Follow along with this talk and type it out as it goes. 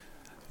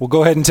Well,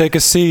 go ahead and take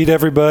a seat,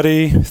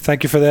 everybody.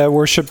 Thank you for that,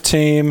 worship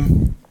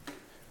team.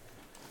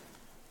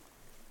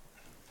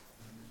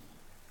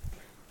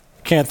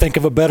 Can't think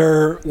of a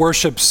better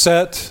worship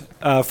set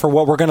for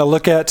what we're going to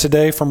look at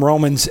today from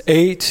Romans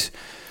 8,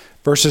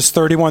 verses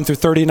 31 through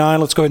 39.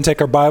 Let's go ahead and take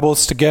our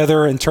Bibles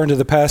together and turn to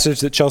the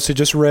passage that Chelsea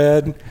just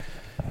read.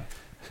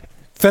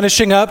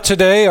 Finishing up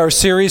today our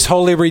series,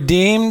 Wholly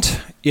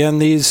Redeemed, in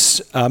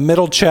these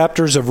middle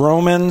chapters of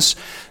Romans.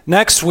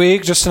 Next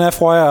week, just an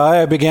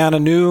FYI, I began a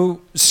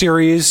new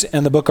series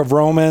in the book of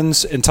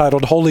Romans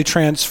entitled Wholly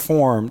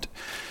Transformed.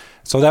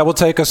 So that will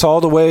take us all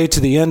the way to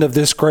the end of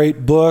this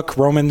great book,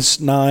 Romans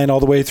 9, all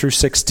the way through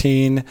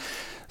 16.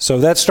 So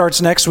that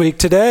starts next week.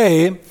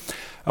 Today,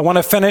 I want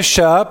to finish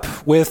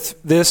up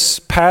with this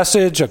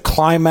passage, a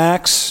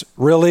climax,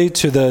 really,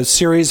 to the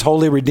series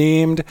Wholly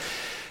Redeemed.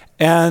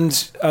 And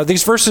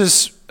these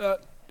verses,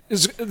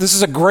 this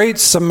is a great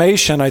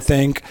summation, I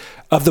think,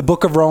 of the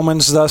book of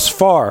Romans thus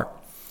far.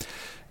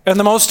 And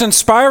the most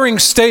inspiring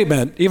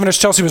statement, even as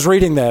Chelsea was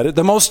reading that,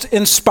 the most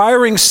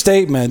inspiring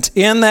statement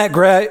in that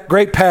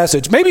great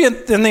passage, maybe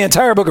in the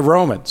entire book of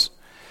Romans,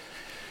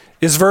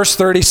 is verse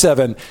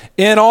 37.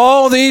 In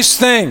all these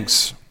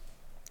things,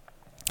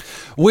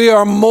 we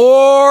are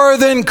more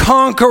than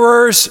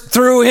conquerors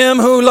through him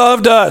who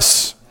loved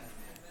us.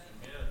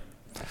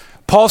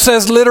 Paul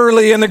says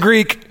literally in the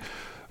Greek,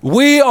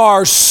 we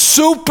are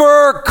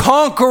super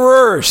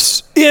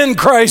conquerors in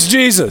Christ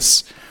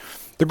Jesus.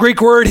 The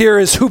Greek word here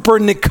is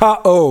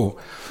hupernikao.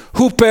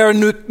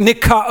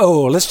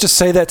 Hupernikao. Let's just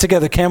say that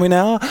together, can we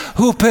now?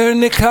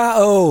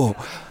 Hupernikao.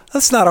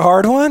 That's not a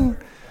hard one.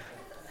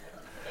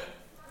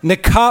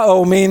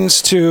 Nikao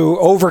means to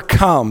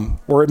overcome,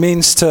 or it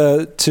means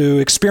to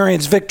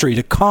experience victory,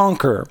 to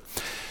conquer.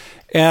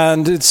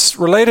 And it's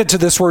related to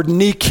this word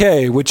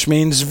Nike, which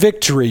means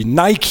victory.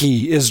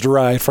 Nike is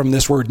derived from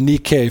this word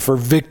Nike for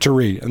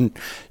victory. And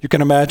you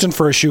can imagine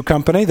for a shoe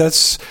company,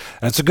 that's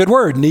a good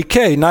word,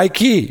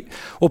 Nike.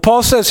 Well,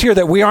 Paul says here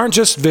that we aren't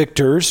just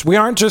victors, we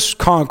aren't just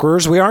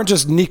conquerors, we aren't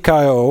just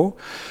Nikao.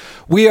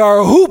 We are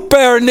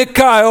huper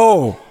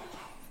Nikao.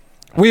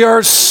 We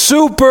are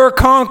super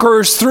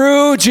conquerors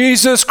through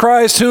Jesus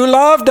Christ who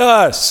loved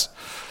us.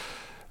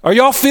 Are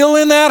y'all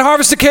feeling that,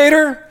 Harvest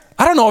Decatur?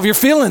 I don't know if you're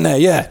feeling that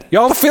yet.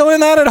 Y'all feeling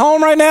that at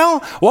home right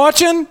now?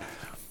 Watching?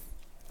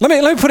 Let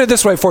me put it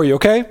this way for you,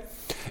 okay?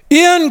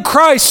 In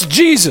Christ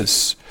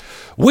Jesus,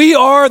 we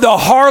are the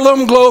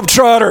Harlem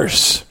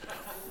Globetrotters.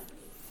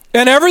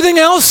 And everything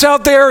else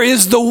out there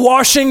is the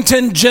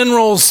Washington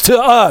Generals to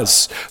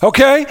us,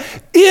 okay?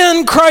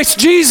 In Christ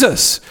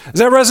Jesus. Does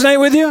that resonate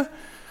with you?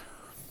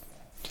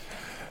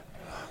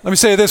 Let me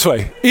say it this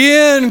way.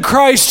 In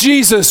Christ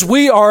Jesus,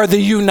 we are the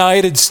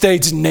United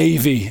States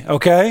Navy,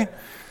 okay?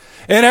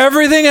 And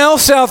everything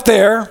else out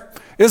there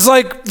is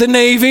like the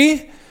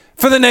Navy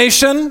for the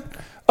nation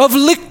of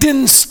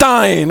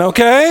Liechtenstein,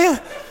 okay?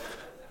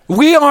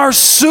 We are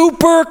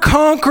super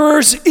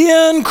conquerors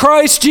in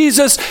Christ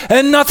Jesus,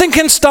 and nothing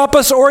can stop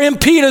us or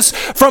impede us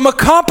from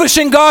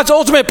accomplishing God's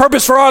ultimate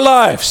purpose for our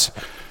lives.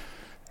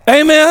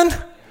 Amen?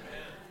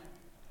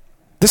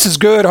 This is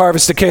good,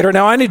 Harvest Decatur.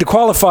 Now, I need to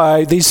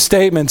qualify these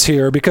statements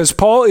here because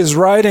Paul is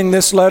writing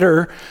this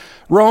letter,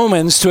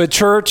 Romans, to a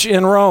church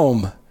in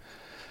Rome.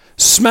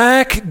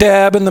 Smack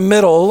dab in the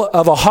middle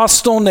of a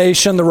hostile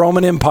nation, the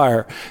Roman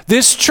Empire.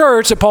 This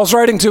church that Paul's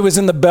writing to is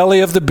in the belly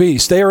of the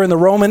beast. They are in the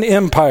Roman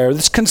Empire.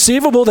 It's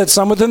conceivable that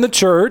some within the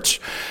church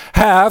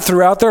have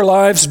throughout their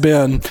lives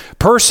been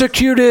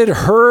persecuted,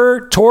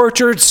 hurt,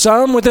 tortured.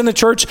 Some within the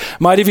church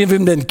might have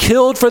even been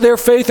killed for their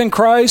faith in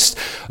Christ.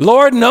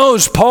 Lord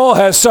knows Paul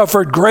has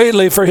suffered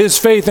greatly for his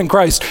faith in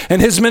Christ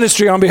and his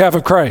ministry on behalf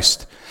of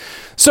Christ.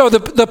 So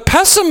the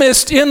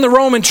pessimist in the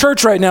Roman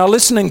church right now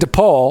listening to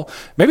Paul,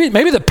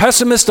 maybe the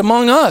pessimist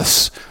among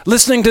us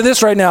listening to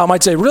this right now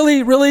might say,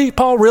 really,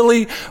 Paul,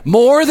 really?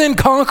 More than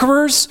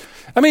conquerors?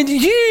 I mean,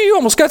 you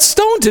almost got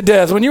stoned to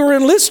death when you were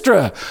in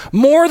Lystra.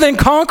 More than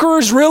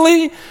conquerors,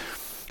 really?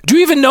 Do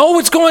you even know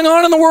what's going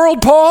on in the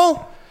world,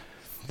 Paul?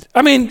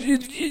 I mean,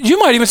 you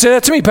might even say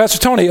that to me, Pastor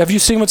Tony. Have you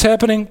seen what's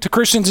happening to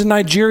Christians in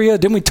Nigeria?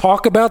 Didn't we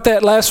talk about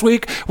that last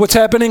week? What's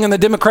happening in the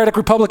Democratic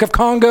Republic of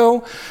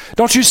Congo?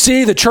 Don't you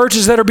see the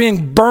churches that are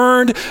being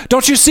burned?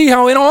 Don't you see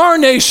how in our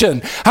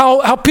nation,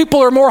 how people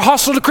are more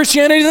hostile to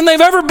Christianity than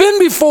they've ever been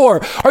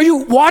before? Are you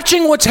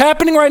watching what's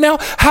happening right now?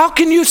 How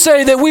can you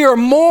say that we are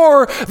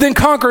more than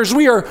conquerors?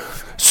 We are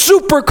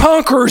super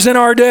conquerors in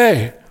our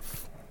day.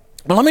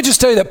 Well, let me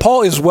just tell you that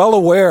Paul is well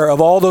aware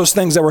of all those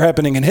things that were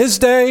happening in his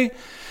day.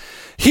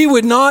 He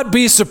would not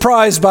be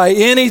surprised by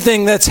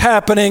anything that's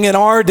happening in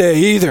our day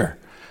either.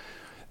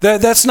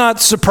 That's not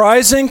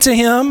surprising to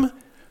him.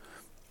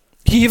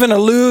 He even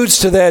alludes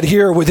to that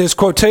here with his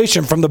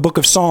quotation from the book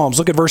of Psalms.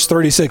 Look at verse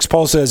 36.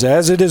 Paul says,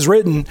 as it is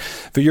written,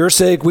 for your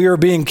sake we are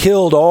being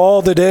killed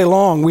all the day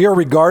long. We are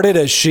regarded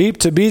as sheep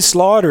to be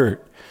slaughtered.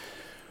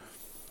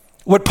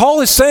 What Paul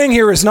is saying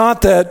here is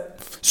not that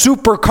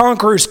super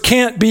conquerors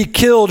can't be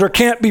killed or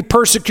can't be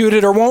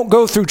persecuted or won't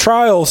go through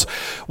trials.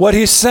 What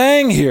he's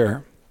saying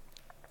here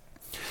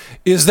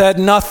is that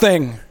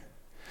nothing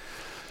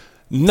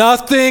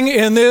Nothing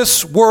in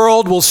this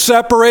world will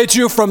separate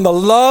you from the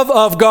love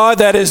of God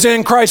that is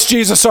in Christ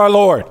Jesus our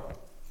Lord.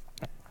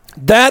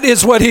 That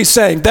is what he's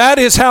saying. That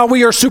is how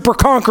we are super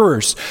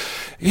conquerors.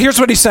 Here's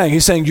what he's saying.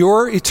 He's saying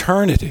your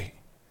eternity,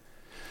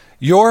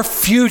 your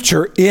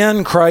future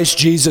in Christ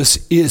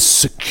Jesus is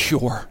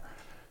secure.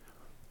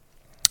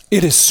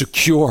 It is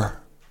secure.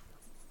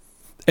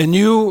 And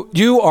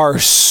you are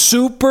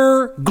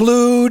super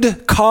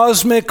glued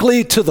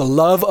cosmically to the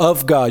love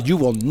of God. You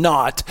will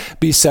not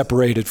be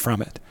separated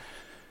from it.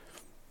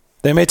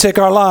 They may take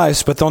our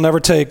lives, but they'll never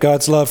take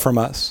God's love from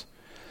us.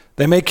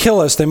 They may kill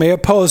us. They may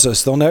oppose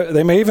us.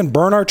 They may even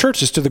burn our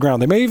churches to the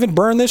ground. They may even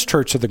burn this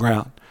church to the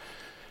ground.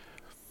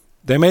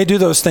 They may do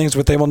those things,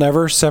 but they will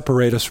never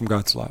separate us from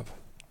God's love.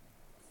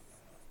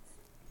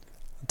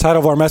 The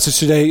title of our message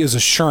today is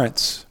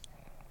Assurance.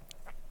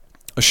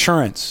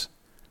 Assurance.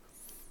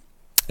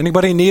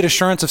 Anybody need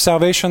assurance of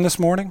salvation this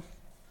morning?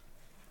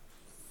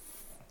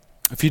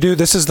 If you do,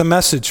 this is the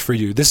message for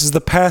you. This is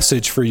the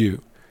passage for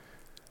you.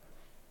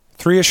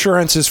 3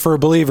 assurances for a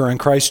believer in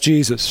Christ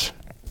Jesus.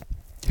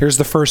 Here's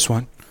the first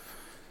one.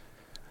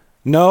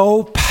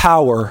 No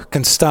power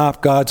can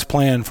stop God's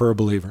plan for a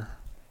believer.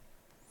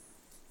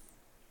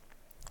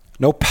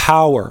 No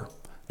power.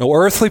 No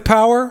earthly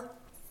power.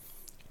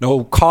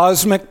 No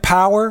cosmic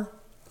power.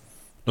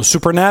 No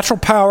supernatural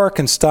power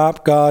can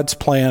stop God's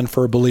plan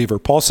for a believer.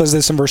 Paul says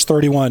this in verse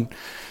 31.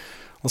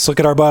 Let's look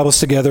at our Bibles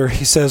together.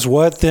 He says,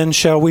 "What then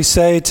shall we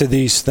say to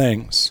these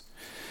things?"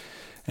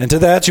 And to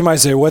that you might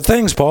say, "What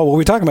things, Paul? What are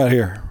we talking about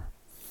here?"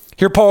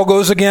 Here Paul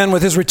goes again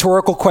with his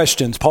rhetorical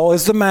questions. Paul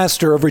is the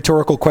master of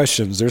rhetorical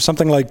questions. There's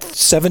something like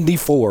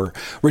 74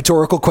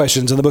 rhetorical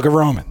questions in the book of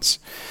Romans.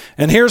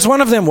 And here's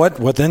one of them.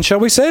 What then shall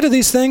we say to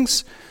these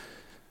things?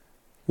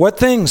 What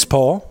things,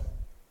 Paul?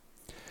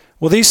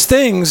 Well, these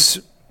things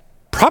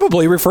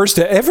probably refers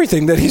to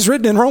everything that he's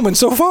written in Romans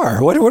so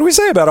far. What do we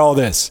say about all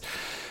this?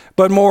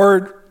 But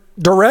more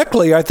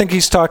directly, I think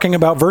he's talking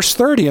about verse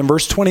 30 and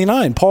verse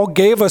 29. Paul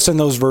gave us in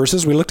those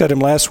verses, we looked at him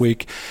last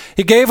week,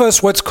 he gave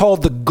us what's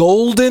called the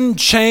golden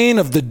chain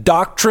of the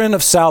doctrine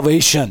of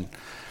salvation.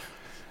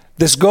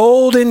 This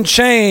golden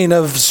chain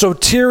of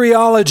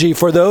soteriology,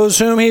 for those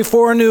whom he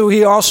foreknew,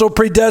 he also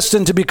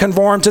predestined to be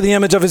conformed to the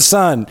image of his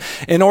Son,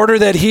 in order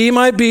that he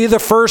might be the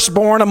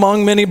firstborn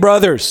among many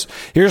brothers.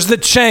 Here's the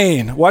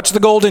chain. Watch the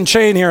golden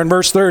chain here in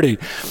verse 30.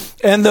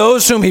 And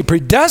those whom he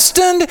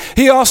predestined,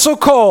 he also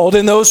called.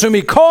 And those whom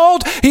he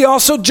called, he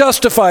also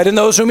justified. And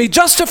those whom he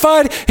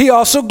justified, he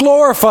also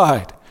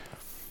glorified.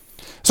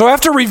 So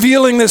after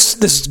revealing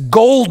this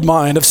gold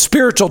mine of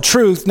spiritual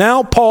truth,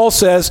 now Paul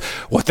says,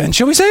 what then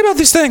shall we say about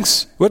these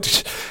things?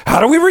 How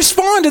do we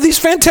respond to these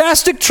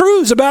fantastic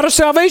truths about our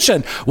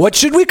salvation? What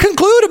should we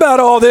conclude about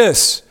all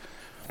this?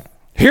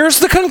 Here's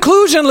the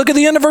conclusion. Look at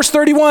the end of verse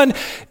 31.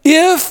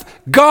 If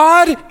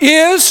God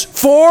is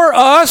for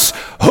us,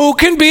 who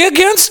can be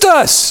against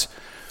us?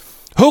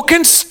 Who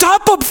can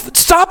stop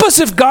us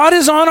if God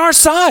is on our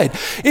side?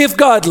 If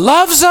God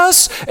loves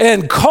us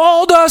and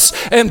called us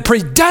and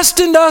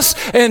predestined us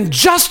and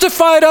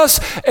justified us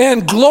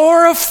and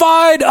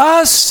glorified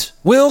us,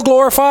 will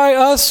glorify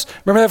us.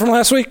 Remember that from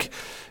last week?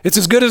 It's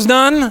as good as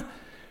done.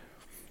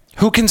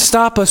 Who can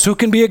stop us? Who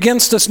can be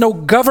against us? No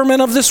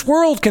government of this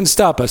world can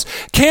stop us.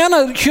 Can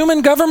a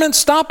human government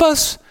stop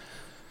us?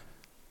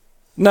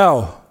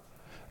 No.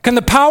 Can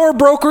the power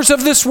brokers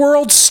of this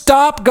world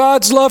stop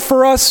God's love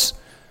for us?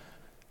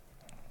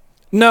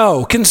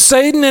 No. Can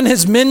Satan and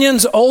his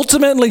minions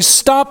ultimately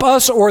stop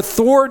us or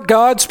thwart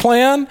God's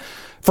plan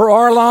for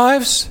our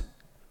lives?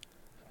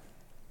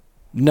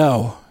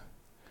 No.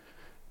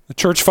 The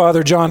church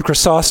father John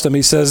Chrysostom,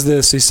 he says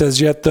this. He says,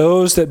 "Yet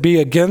those that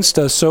be against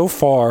us so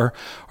far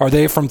are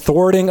they from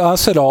thwarting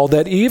us at all,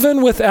 that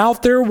even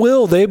without their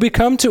will they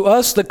become to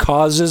us the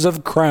causes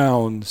of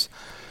crowns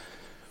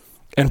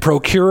and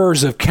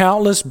procurers of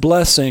countless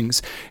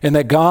blessings, and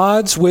that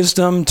God's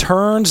wisdom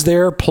turns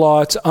their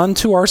plots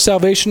unto our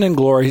salvation and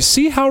glory."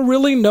 See how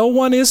really no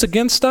one is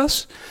against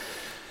us?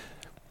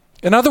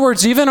 In other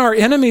words, even our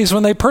enemies,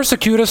 when they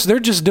persecute us, they're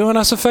just doing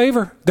us a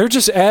favor. They're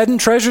just adding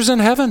treasures in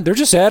heaven. They're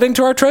just adding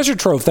to our treasure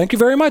trove. Thank you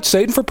very much,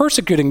 Satan, for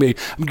persecuting me.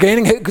 I'm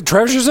gaining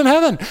treasures in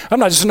heaven. I'm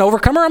not just an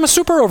overcomer. I'm a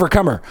super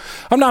overcomer.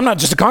 I'm not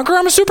just a conqueror.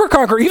 I'm a super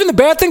conqueror. Even the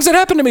bad things that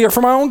happen to me are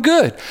for my own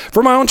good,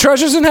 for my own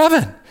treasures in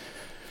heaven.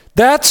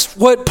 That's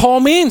what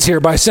Paul means here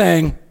by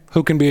saying,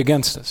 who can be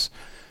against us?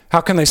 How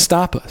can they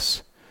stop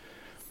us?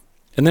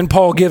 And then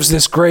Paul gives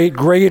this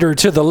greater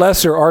to the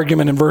lesser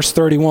argument in verse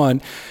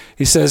 31.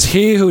 He says,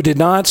 he who did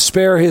not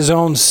spare his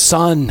own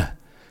son,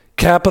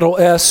 capital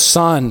S,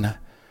 son,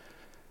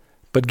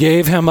 but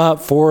gave him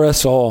up for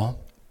us all,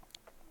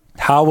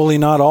 how will he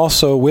not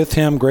also with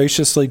him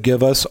graciously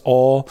give us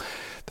all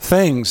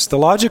things? The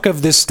logic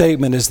of this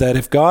statement is that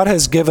if God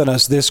has given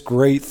us this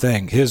great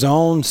thing, his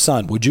own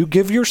son, would you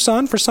give your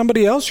son for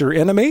somebody else, your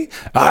enemy?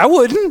 I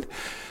wouldn't.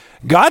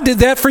 God did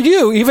that for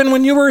you, even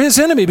when you were his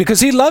enemy, because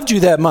he loved you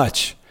that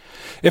much.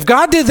 If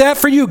God did that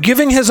for you,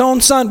 giving his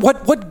own son,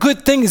 what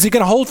good thing is he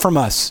going to hold from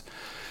us?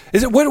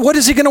 What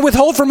is he going to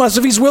withhold from us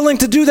if he's willing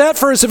to do that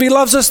for us, if he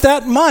loves us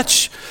that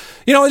much?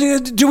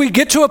 Do we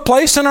get to a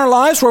place in our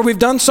lives where we've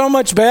done so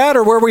much bad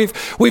or where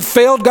we've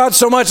failed God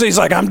so much that he's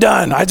like, I'm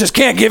done. I just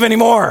can't give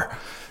anymore.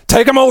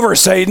 Take him over,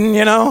 Satan,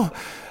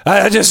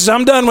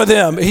 I'm done with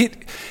him.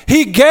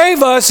 He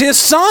gave us his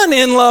son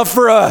in love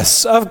for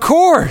us. Of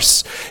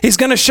course. He's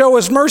going to show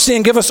us mercy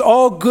and give us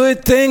all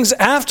good things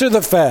after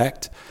the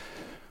fact.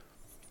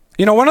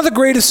 One of the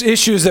greatest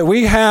issues that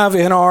we have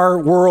in our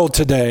world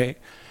today,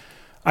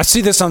 I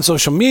see this on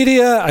social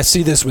media, I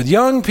see this with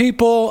young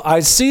people, I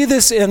see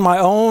this in my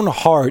own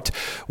heart.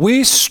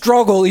 We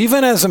struggle,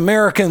 even as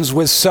Americans,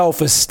 with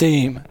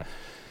self-esteem.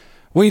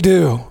 We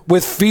do,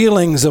 with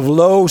feelings of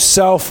low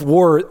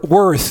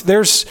self-worth.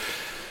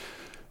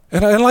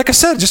 And like I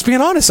said, just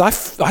being honest, I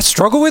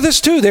struggle with this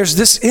too. There's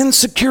this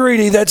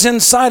insecurity that's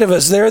inside of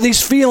us. There are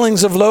these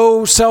feelings of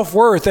low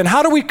self-worth. And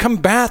how do we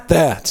combat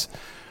that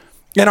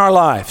in our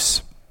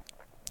lives?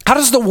 How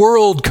does the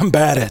world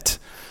combat it?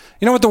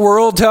 You know what the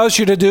world tells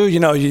you to do? You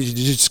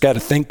just got to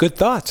think good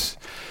thoughts.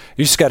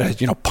 You just got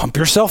to, pump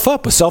yourself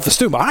up with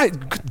self-esteem.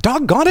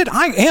 Doggone it,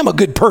 I am a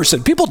good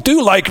person. People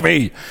do like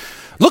me.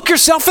 Look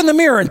yourself in the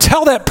mirror and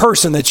tell that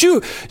person that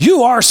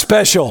you are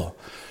special.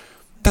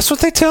 That's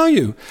what they tell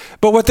you.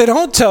 But what they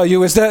don't tell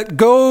you is that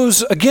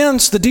goes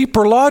against the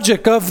deeper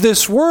logic of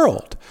this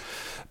world.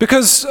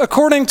 Because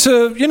according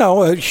to,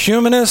 a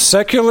humanist,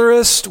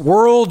 secularist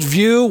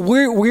worldview,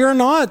 we are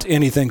not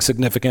anything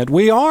significant.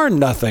 We are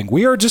nothing.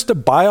 We are just a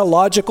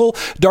biological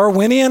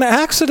Darwinian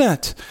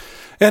accident.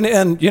 And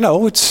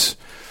it's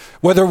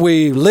whether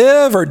we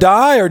live or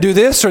die or do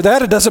this or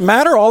that, it doesn't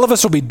matter. All of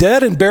us will be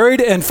dead and buried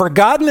and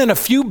forgotten in a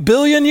few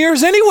billion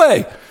years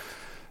anyway.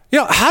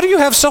 How do you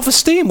have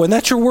self-esteem when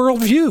that's your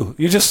worldview?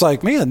 You're just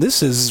like, man,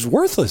 this is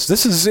worthless.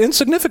 This is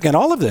insignificant,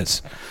 all of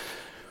this.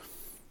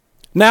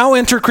 Now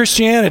enter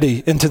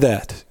Christianity into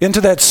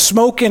that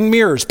smoke and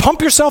mirrors.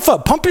 Pump yourself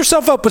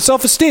up with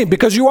self-esteem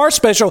because you are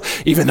special,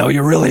 even though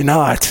you're really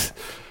not.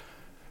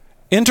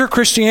 Enter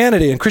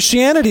Christianity, and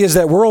Christianity is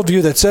that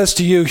worldview that says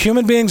to you,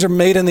 human beings are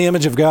made in the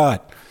image of God.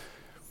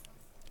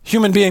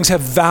 Human beings have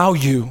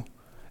value,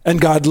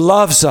 and God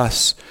loves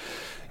us.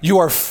 You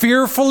are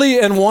fearfully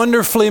and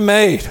wonderfully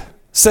made,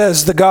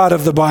 says the God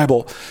of the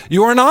Bible.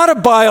 You are not a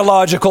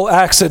biological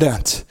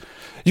accident.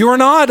 You are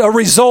not a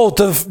result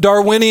of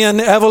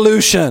Darwinian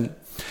evolution.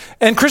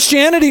 And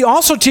Christianity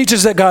also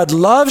teaches that God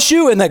loves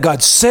you and that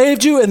God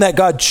saved you and that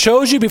God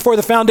chose you before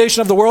the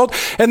foundation of the world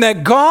and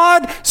that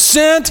God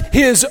sent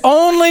his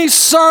only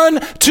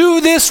son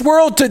to this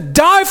world to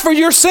die for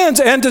your sins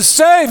and to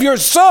save your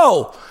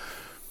soul.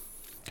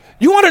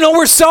 You want to know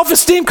where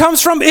self-esteem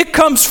comes from? It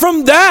comes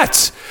from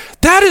that.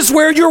 That is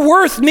where your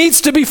worth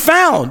needs to be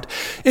found.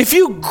 If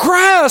you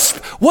grasp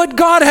what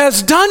God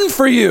has done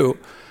for you,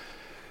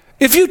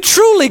 if you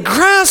truly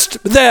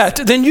grasp that,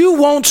 then you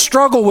won't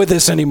struggle with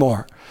this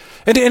anymore.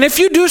 And if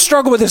you do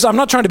struggle with this, I'm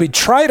not trying to be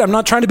trite. I'm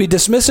not trying to be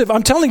dismissive.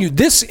 I'm telling you,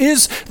 this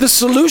is the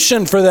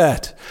solution for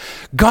that.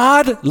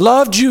 God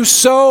loved you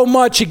so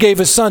much, he gave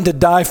his son to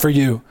die for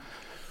you.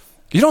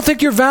 You don't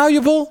think you're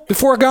valuable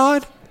before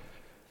God?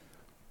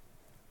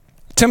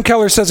 Tim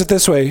Keller says it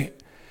this way.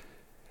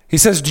 He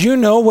says, do you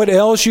know what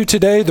ails you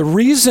today? The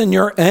reason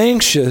you're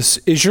anxious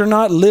is you're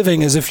not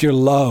living as if you're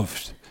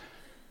loved.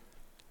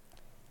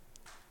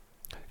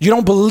 You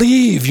don't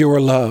believe you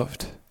are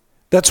loved.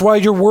 That's why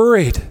you're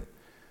worried.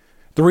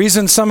 The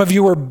reason some of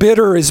you are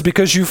bitter is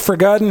because you've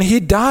forgotten he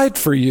died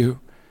for you.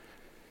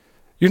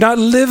 You're not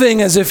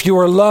living as if you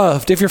are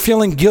loved. If you're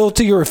feeling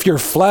guilty or if you're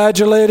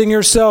flagellating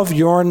yourself,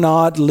 you're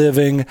not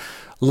living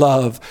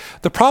love.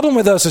 The problem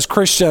with us as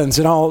Christians,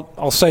 and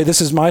I'll say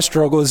this is my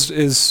struggle,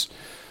 is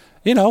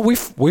we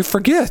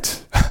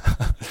forget.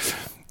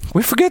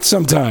 We forget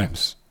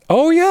sometimes.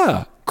 Oh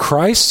yeah.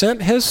 Christ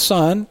sent his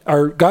son,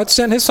 or God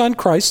sent his son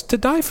Christ to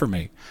die for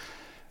me.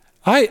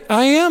 I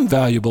am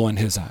valuable in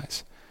his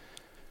eyes.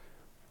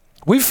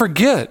 We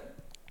forget.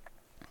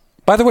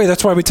 By the way,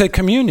 that's why we take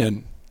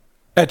communion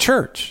at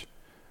church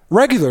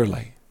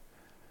regularly,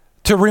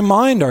 to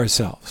remind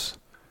ourselves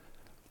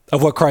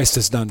of what Christ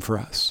has done for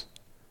us.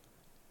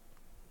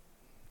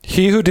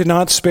 He who did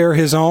not spare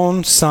his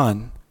own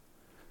son,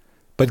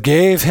 but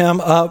gave him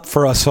up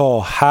for us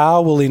all,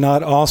 how will he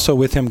not also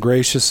with him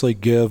graciously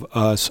give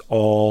us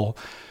all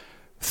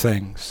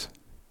things?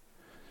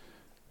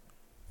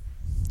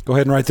 Go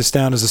ahead and write this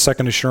down as a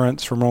second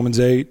assurance from Romans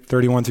 8,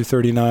 31 through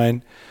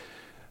 39.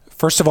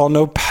 First of all,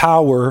 no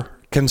power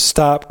can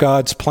stop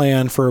God's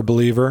plan for a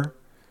believer.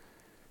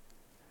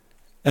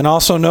 And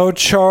also no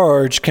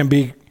charge can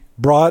be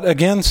brought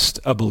against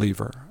a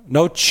believer.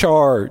 No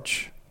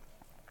charge.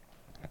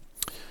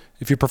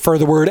 If you prefer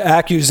the word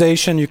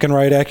accusation, you can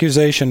write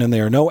accusation in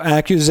there. No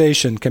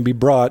accusation can be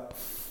brought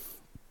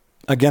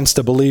against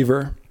a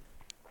believer.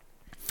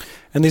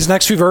 In these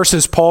next few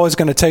verses, Paul is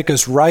going to take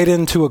us right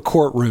into a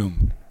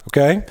courtroom,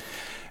 okay?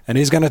 And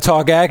he's going to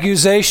talk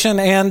accusation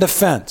and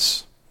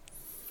defense.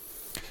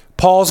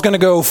 Paul's going to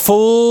go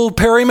full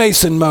Perry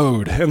Mason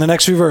mode in the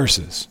next few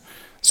verses.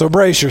 So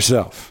brace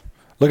yourself.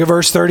 Look at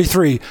verse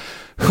 33.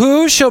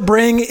 Who shall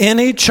bring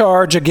any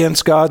charge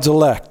against God's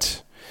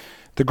elect?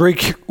 The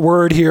Greek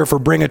word here for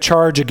bring a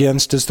charge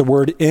against is the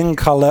word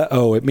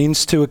enkaleo. It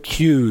means to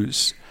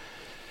accuse.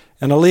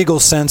 In a legal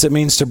sense, it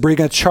means to bring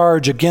a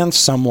charge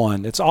against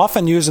someone. It's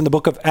often used in the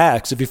book of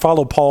Acts. If you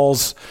follow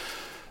Paul's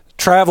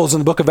travels in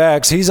the book of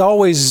Acts, he's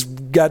always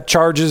got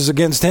charges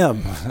against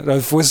him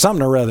with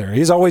something or other.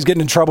 He's always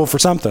getting in trouble for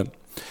something.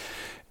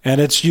 And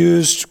it's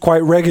used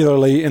quite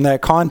regularly in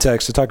that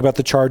context to talk about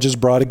the charges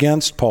brought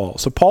against Paul.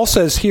 So Paul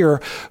says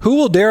here, who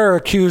will dare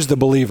accuse the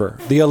believer,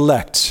 the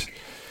elect?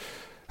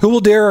 Who will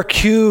dare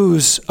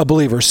accuse a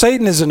believer?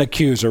 Satan is an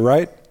accuser,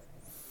 right?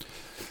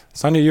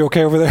 Sonia, you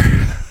okay over there?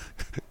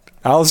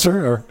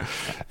 Alistair, are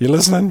you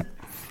listening?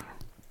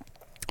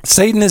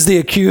 Satan is the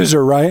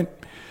accuser, right?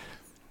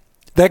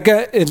 That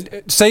guy,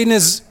 Satan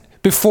is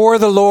before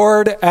the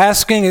Lord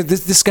asking,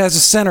 this guy's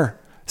a sinner.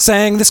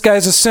 Saying this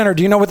guy's a sinner.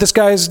 Do you know what this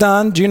guy has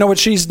done? Do you know what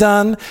she's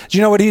done? Do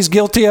you know what he's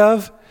guilty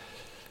of?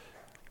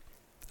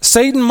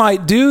 Satan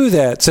might do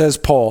that, says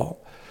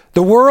Paul.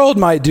 The world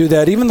might do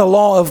that. Even the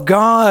law of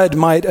God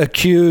might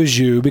accuse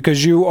you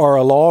because you are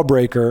a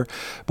lawbreaker.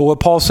 But what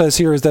Paul says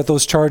here is that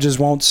those charges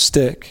won't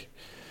stick.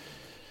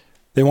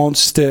 They won't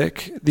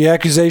stick. The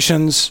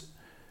accusations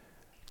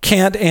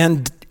can't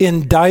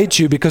indict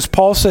you because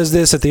Paul says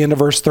this at the end of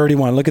verse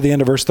 31. Look at the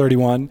end of verse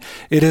 31.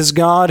 It is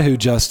God who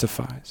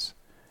justifies.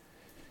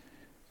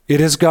 It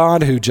is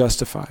God who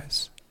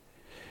justifies.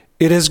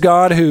 It is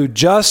God who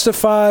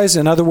justifies.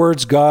 In other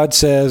words, God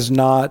says,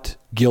 not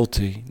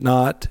guilty,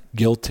 not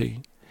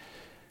guilty.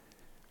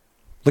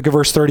 Look at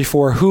verse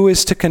 34. Who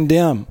is to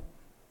condemn?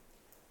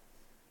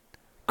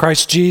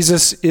 Christ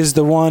Jesus is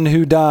the one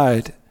who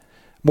died.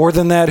 More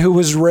than that, who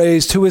was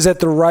raised, who is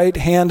at the right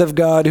hand of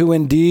God, who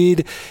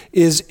indeed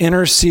is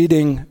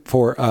interceding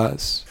for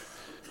us.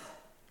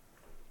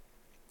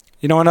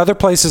 You know, in other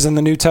places in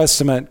the New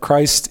Testament,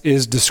 Christ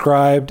is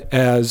described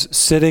as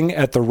sitting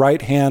at the right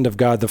hand of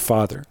God the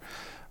Father.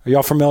 Are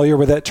y'all familiar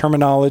with that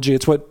terminology?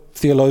 It's what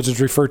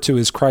theologians refer to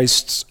as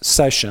Christ's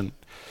session.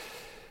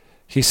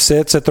 He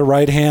sits at the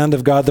right hand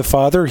of God the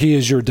Father. He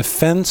is your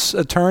defense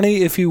attorney,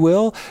 if you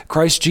will.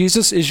 Christ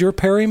Jesus is your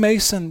Perry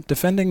Mason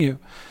defending you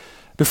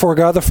before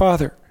God the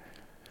Father.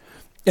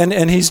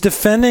 And he's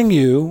defending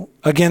you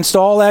against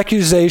all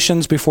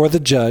accusations before the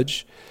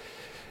judge.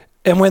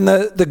 And when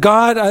the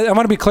God, I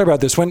want to be clear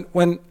about this.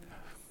 When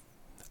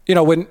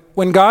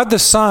God the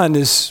Son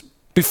is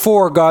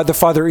before God the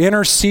Father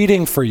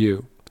interceding for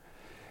you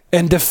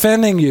and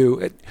defending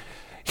you,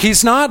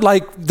 he's not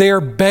like they're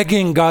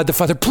begging God the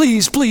Father,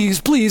 please, please,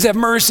 please have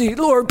mercy.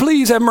 Lord,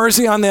 please have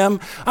mercy on them.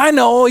 I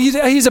know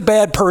he's a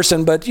bad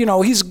person, but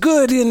he's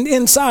good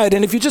inside.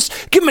 And if you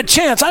just give him a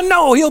chance, I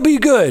know he'll be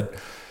good.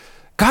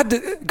 God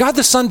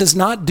the Son does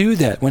not do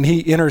that when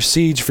he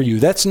intercedes for you.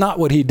 That's not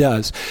what he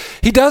does.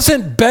 He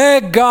doesn't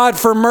beg God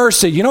for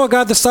mercy. You know what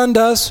God the Son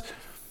does?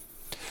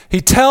 He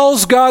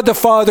tells God the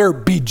Father,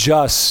 be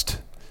just.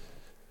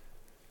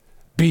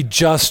 Be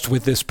just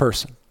with this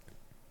person.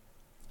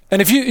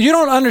 And if you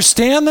don't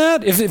understand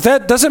that, if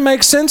that doesn't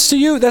make sense to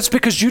you, that's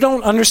because you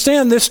don't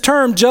understand this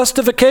term,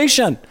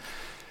 justification.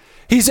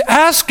 He's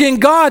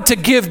asking God to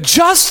give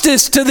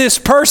justice to this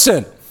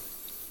person.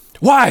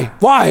 Why?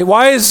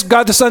 Why is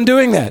God the Son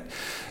doing that?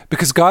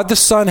 Because God the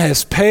Son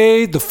has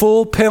paid the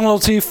full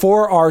penalty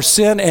for our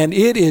sin, and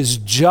it is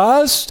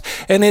just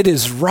and it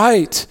is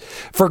right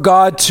for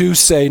God to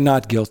say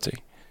not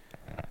guilty,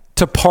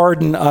 to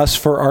pardon us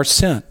for our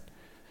sin,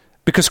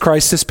 because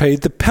Christ has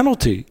paid the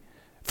penalty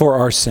for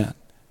our sin.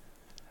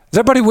 Is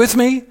everybody with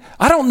me?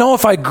 I don't know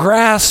if I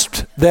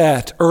grasped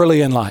that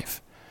early in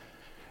life.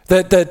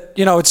 That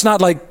it's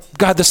not like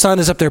God the Son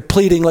is up there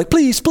pleading like,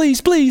 please,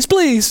 please, please,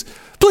 please.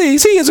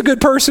 Please, he is a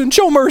good person.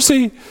 Show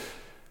mercy.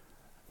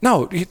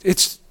 No,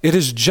 it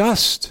is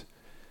just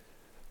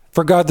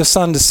for God the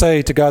Son to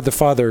say to God the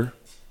Father,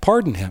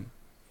 pardon him.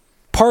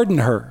 Pardon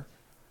her.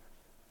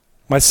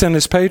 My sin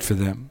is paid for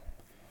them.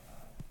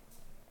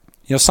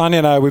 Sonia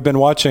and I, we've been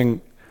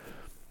watching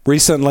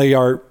recently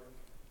our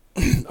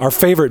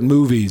favorite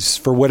movies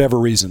for whatever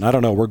reason. I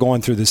don't know. We're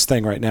going through this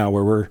thing right now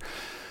where we're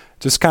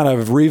just kind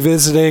of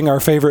revisiting our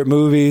favorite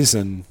movies.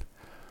 And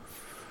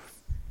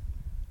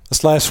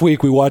this last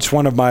week we watched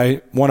one of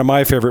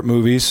my favorite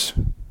movies,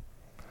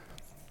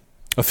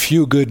 A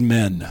Few Good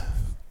Men.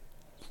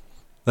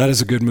 That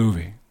is a good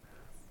movie.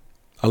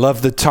 I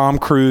love the Tom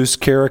Cruise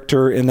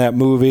character in that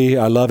movie.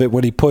 I love it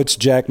when he puts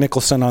Jack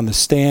Nicholson on the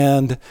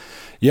stand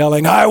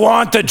yelling, I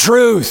want the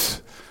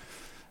truth.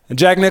 And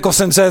Jack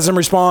Nicholson says in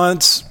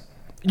response,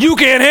 you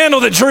can't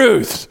handle the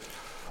truth.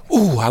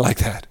 Ooh, I like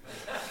that.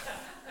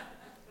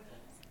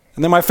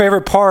 And then my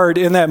favorite part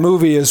in that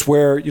movie is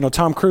where,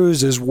 Tom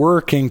Cruise is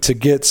working to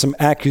get some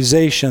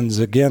accusations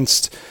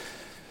against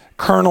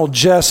Colonel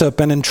Jessup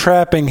and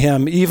entrapping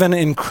him, even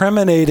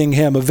incriminating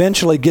him,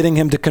 eventually getting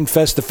him to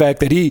confess the fact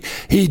that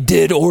he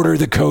did order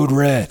the code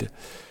red.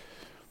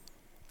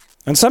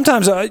 And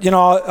sometimes,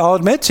 I'll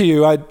admit to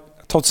you, I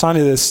told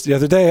Sonia this the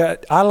other day,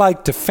 I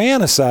like to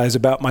fantasize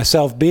about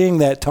myself being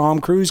that Tom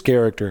Cruise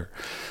character.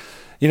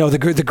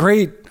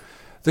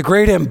 The the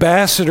great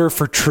ambassador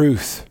for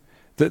truth,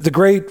 the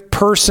great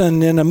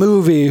person in a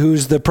movie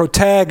who's the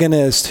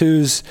protagonist,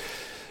 who's,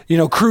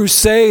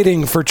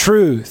 crusading for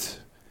truth.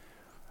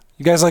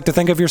 You guys like to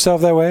think of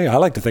yourself that way? I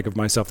like to think of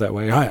myself that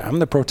way. I'm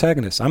the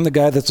protagonist. I'm the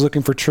guy that's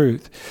looking for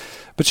truth.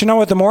 But you know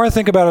what? The more I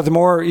think about it, the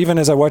more, even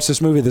as I watched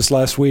this movie this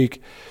last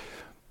week,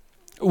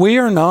 we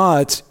are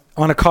not,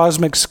 on a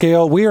cosmic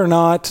scale, we are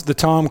not the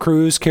Tom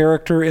Cruise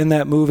character in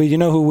that movie. You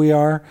know who we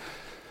are?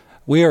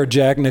 We are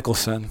Jack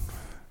Nicholson.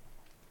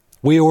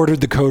 We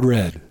ordered the code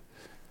red.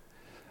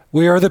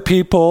 We are the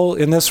people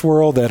in this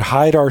world that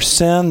hide our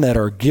sin, that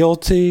are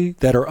guilty,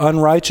 that are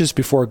unrighteous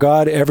before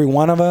God, every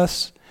one of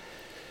us.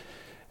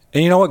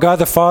 And you know what God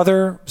the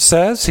Father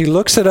says? He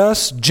looks at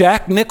us,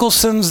 Jack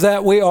Nicholsons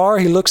that we are,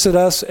 he looks at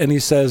us and he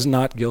says,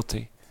 not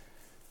guilty.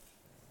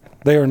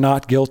 They are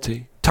not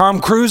guilty.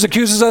 Tom Cruise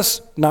accuses us,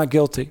 not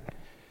guilty.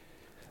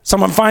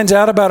 Someone finds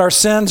out about our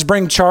sins,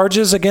 bring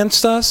charges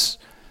against us,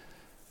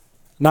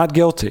 not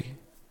guilty.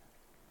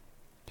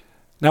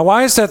 Now,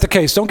 why is that the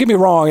case? Don't get me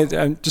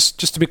wrong,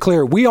 just to be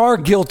clear, we are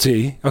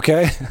guilty,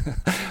 okay?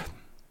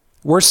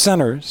 We're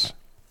sinners.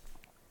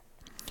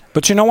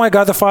 But you know why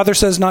God the Father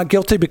says not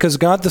guilty? Because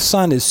God the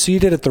Son is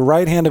seated at the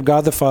right hand of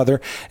God the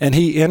Father, and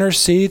he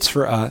intercedes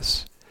for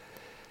us.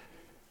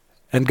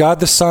 And God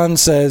the Son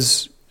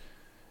says,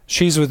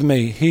 she's with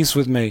me, he's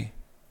with me.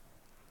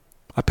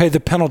 I pay the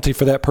penalty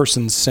for that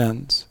person's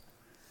sins.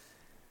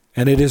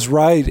 And it is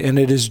right and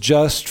it is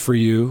just for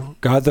you,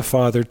 God the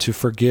Father, to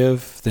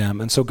forgive them.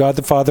 And so God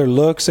the Father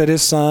looks at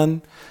his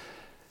Son,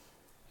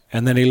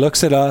 and then he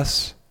looks at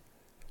us,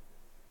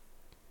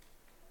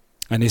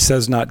 and he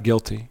says, not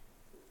guilty.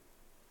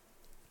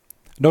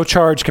 No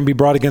charge can be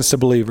brought against a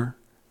believer.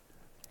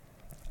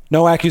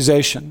 No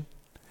accusation,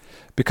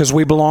 because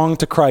we belong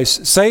to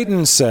Christ.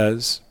 Satan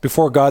says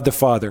before God the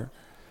Father,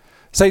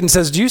 Satan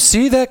says, do you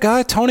see that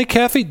guy, Tony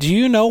Caffey? Do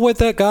you know what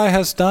that guy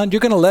has done?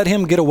 You're going to let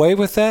him get away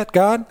with that,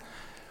 God?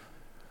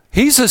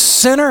 He's a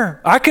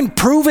sinner. I can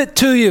prove it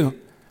to you.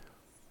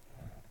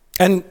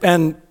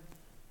 And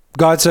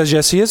God says,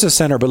 yes, he is a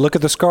sinner, but look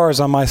at the scars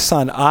on my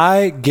son.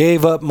 I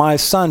gave up my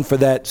son for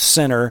that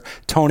sinner,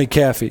 Tony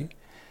Caffey.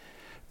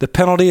 The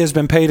penalty has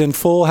been paid in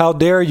full. How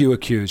dare you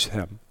accuse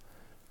him?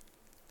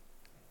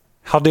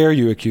 How dare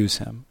you accuse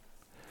him?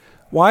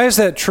 Why is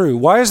that true?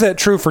 Why is that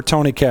true for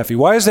Tony Caffey?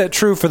 Why is that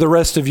true for the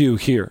rest of you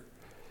here?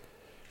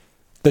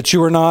 That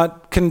you are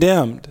not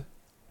condemned.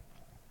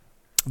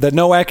 That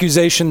no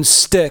accusation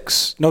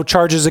sticks. No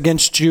charges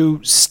against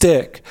you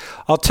stick.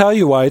 I'll tell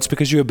you why. It's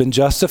because you have been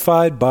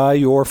justified by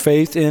your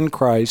faith in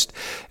Christ.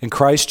 And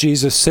Christ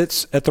Jesus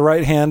sits at the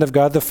right hand of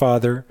God the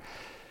Father.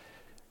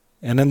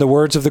 And in the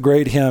words of the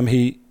great hymn,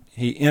 he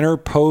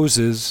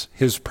interposes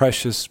his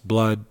precious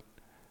blood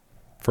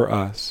for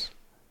us.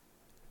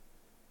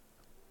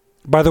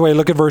 By the way,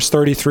 look at verse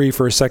 33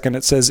 for a second.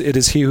 It says, it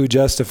is he who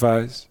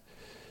justifies.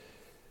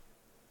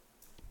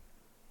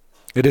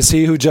 It is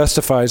he who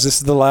justifies. This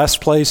is the last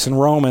place in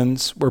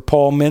Romans where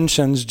Paul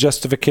mentions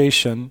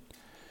justification.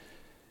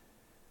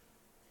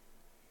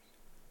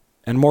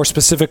 And more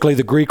specifically,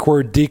 the Greek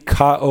word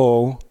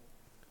dikao.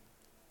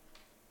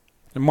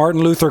 And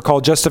Martin Luther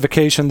called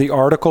justification the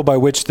article by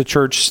which the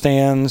church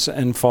stands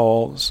and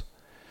falls.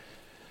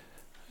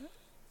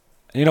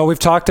 You know, we've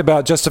talked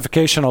about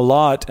justification a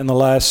lot in the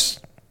last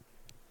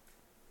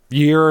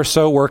year or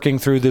so working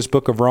through this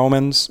book of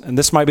Romans. And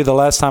this might be the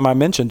last time I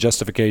mention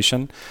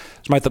justification.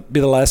 This might be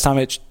the last time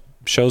it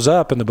shows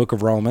up in the book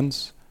of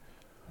Romans.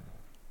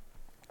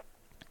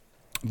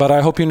 But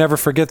I hope you never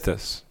forget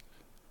this.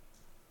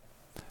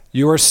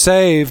 You are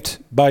saved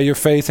by your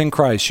faith in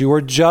Christ. You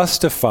are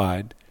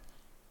justified.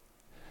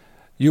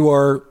 You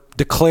are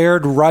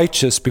declared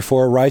righteous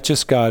before a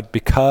righteous God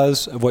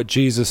because of what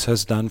Jesus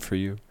has done for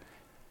you.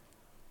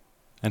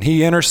 And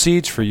he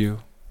intercedes for you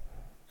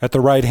at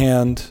the right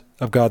hand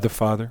of God the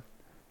Father.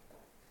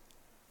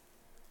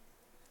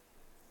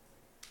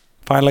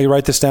 Finally,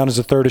 write this down as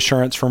a third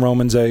assurance from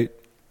Romans 8.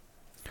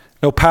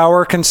 No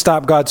power can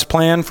stop God's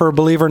plan for a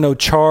believer. No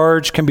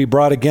charge can be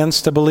brought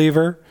against a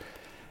believer.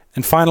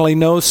 And finally,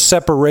 no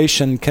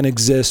separation can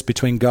exist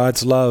between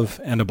God's love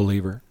and a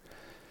believer.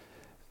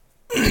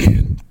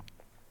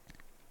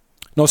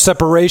 No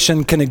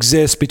separation can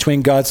exist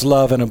between God's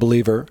love and a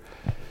believer.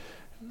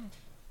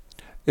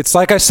 It's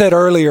like I said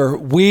earlier,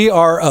 we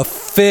are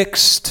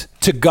affixed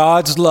to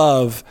God's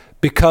love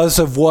because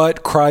of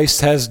what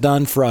Christ has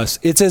done for us.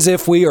 It's as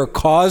if we are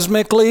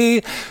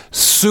cosmically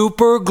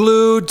super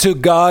glued to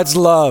God's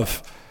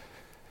love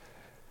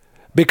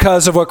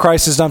because of what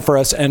Christ has done for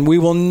us, and we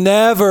will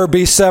never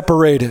be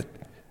separated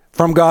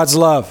from God's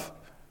love.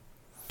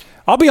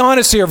 I'll be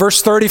honest here,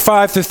 verse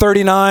 35 through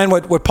 39,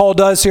 what Paul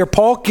does here,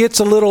 Paul gets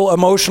a little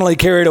emotionally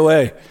carried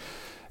away.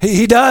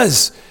 He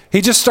does.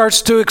 He just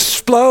starts to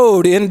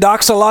explode in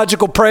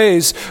doxological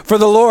praise for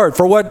the Lord,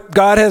 for what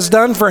God has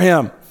done for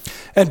him.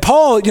 And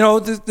Paul,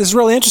 this is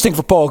really interesting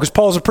for Paul because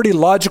Paul's a pretty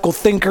logical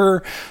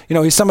thinker.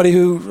 He's somebody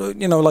who,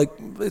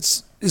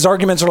 his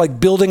arguments are like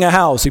building a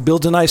house. He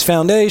builds a nice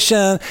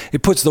foundation. He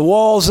puts the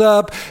walls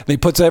up. And he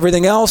puts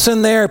everything else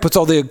in there. He puts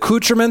all the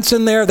accoutrements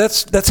in there.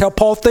 That's how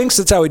Paul thinks.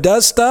 That's how he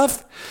does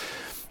stuff.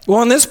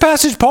 Well, in this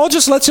passage, Paul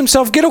just lets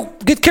himself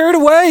get carried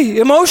away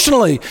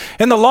emotionally.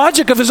 And the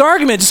logic of his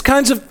argument just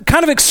kind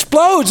of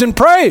explodes in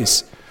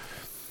praise.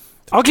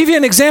 I'll give you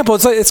an example.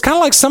 It's kind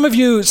of like some of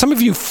you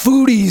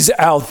foodies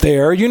out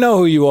there. You know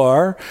who you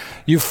are,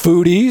 you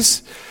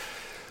foodies.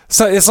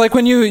 So it's like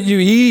when you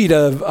eat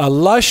a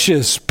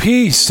luscious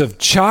piece of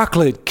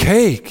chocolate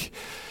cake.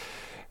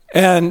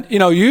 And,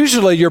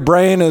 usually your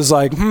brain is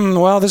like,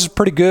 well, this is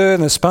pretty good.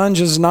 And the sponge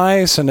is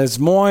nice and it's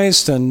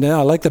moist. And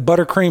I like the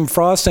buttercream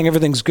frosting.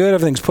 Everything's good.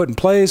 Everything's put in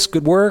place.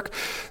 Good work.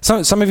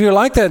 Some of you are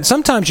like that. And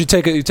sometimes you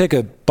take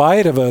a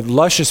bite of a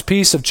luscious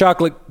piece of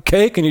chocolate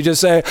cake and you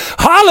just say,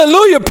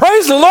 hallelujah,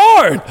 praise the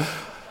Lord.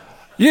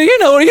 You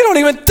don't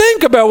even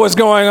think about what's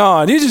going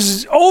on. You're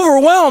just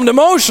overwhelmed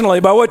emotionally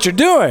by what you're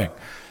doing.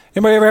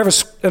 Anybody ever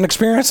have an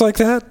experience like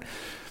that?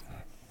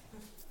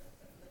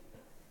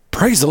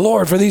 Praise the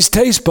Lord for these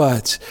taste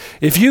buds.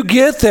 If you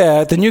get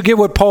that, then you get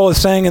what Paul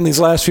is saying in these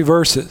last few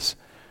verses.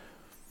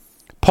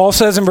 Paul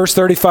says in verse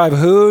 35,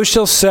 who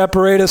shall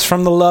separate us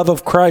from the love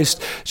of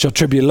Christ? Shall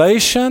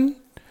tribulation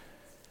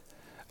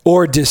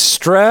or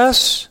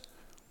distress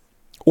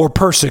or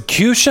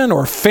persecution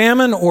or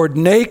famine or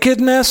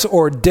nakedness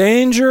or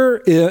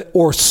danger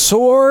or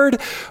sword?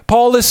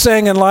 Paul is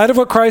saying, in light of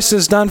what Christ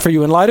has done for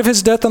you, in light of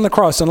his death on the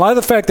cross, in light of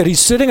the fact that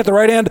he's sitting at the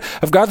right hand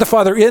of God the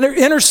Father,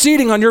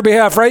 interceding on your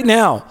behalf right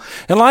now,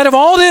 in light of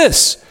all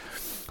this,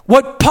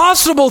 what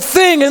possible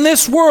thing in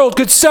this world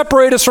could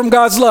separate us from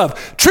God's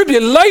love?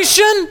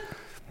 Tribulation?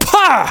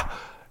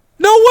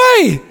 No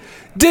way.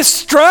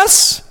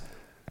 Distress?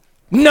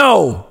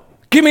 No.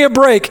 Give me a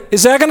break.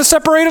 Is that going to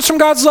separate us from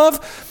God's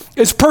love?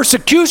 Is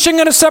persecution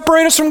going to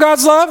separate us from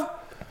God's love?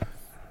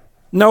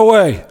 No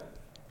way.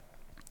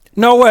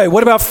 No way.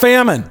 What about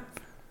famine?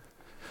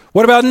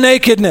 What about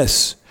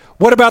nakedness?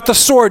 What about the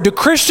sword? Do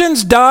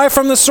Christians die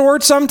from the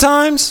sword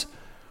sometimes?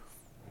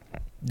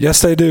 Yes,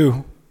 they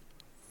do.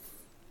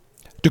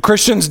 Do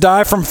Christians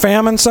die from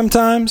famine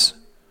sometimes?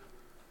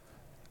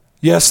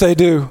 Yes, they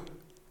do.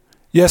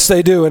 Yes,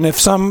 they do. And if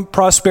some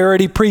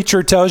prosperity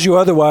preacher tells you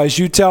otherwise,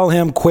 you tell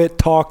him, quit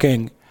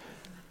talking.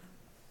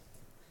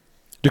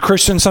 Do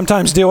Christians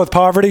sometimes deal with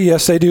poverty?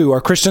 Yes, they do.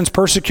 Are Christians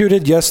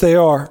persecuted? Yes, they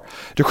are.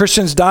 Do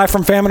Christians die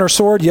from famine or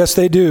sword? Yes,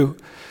 they do.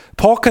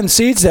 Paul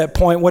concedes that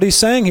point. What he's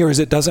saying here is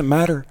it doesn't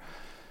matter.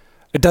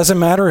 It doesn't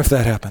matter if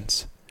that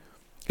happens.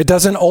 It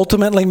doesn't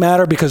ultimately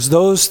matter because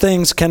those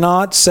things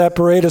cannot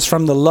separate us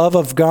from the love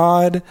of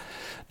God.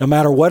 No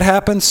matter what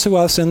happens to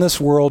us in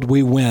this world,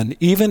 we win.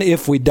 Even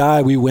if we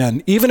die, we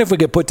win. Even if we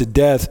get put to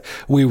death,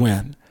 we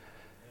win.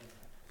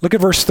 Look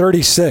at verse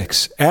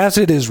 36. As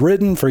it is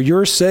written, for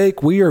your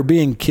sake we are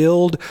being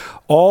killed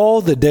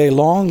all the day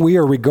long. We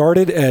are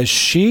regarded as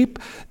sheep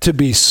to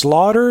be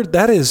slaughtered.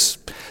 That is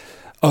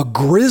a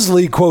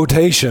grisly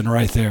quotation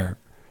right there.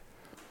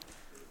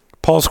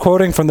 Paul's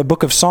quoting from the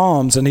book of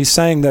Psalms, and he's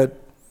saying that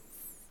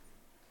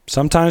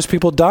sometimes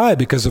people die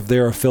because of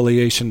their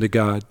affiliation to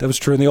God. That was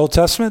true in the Old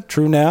Testament,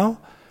 true now,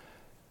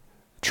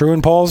 true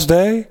in Paul's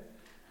day.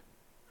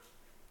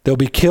 They'll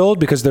be killed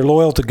because they're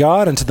loyal to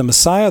God and to the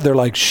Messiah. They're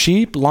like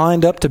sheep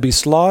lined up to be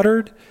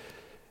slaughtered.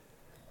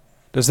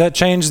 Does that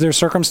change their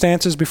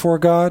circumstances before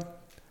God?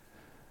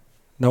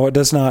 No, it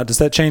does not. Does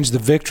that change the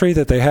victory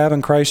that they have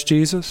in Christ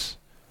Jesus?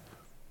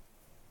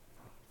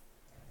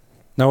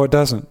 No, it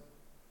doesn't.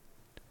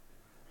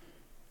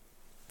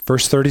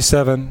 Verse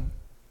 37.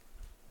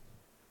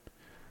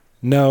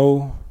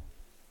 No.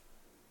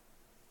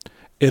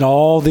 In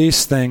all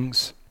these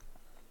things,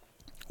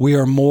 we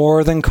are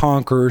more than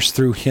conquerors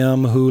through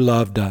him who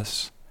loved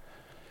us.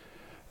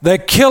 They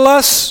kill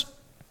us,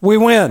 we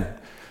win.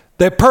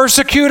 They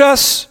persecute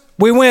us,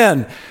 we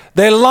win.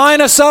 They line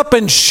us up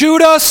and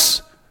shoot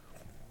us,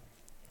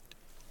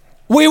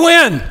 we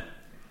win.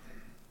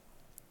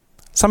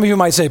 Some of you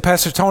might say,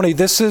 Pastor Tony,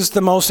 this is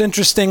the most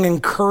interesting,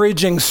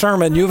 encouraging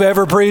sermon you've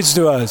ever preached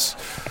to us.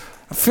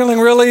 I'm feeling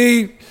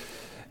really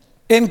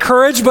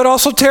encouraged, but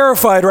also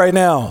terrified right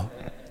now.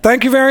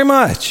 Thank you very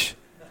much.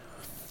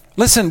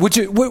 Listen, would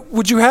you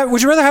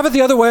rather have it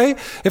the other way?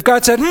 If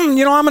God said, I'm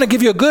going to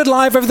give you a good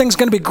life, everything's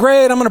going to be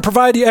great, I'm going to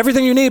provide you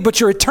everything you need,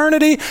 but your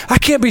eternity, I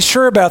can't be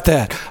sure about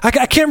that. I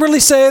can't really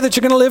say that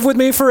you're going to live with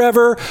me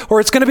forever or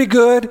it's going to be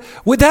good.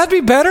 Would that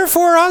be better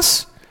for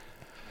us?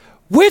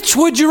 Which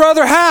would you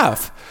rather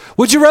have?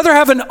 Would you rather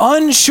have an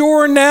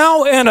unsure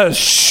now and a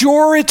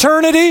sure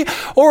eternity,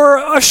 or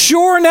a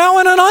sure now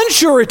and an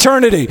unsure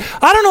eternity?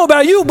 I don't know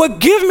about you, but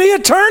give me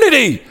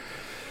eternity.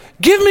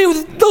 Give me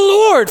the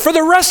Lord for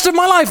the rest of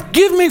my life.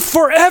 Give me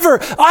forever.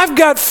 I've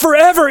got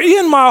forever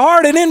in my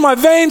heart and in my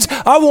veins.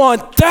 I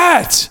want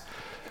that.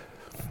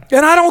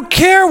 And I don't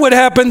care what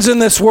happens in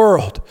this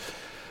world.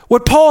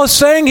 What Paul is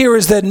saying here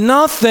is that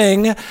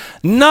nothing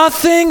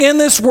in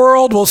this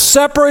world will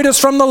separate us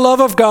from the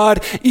love of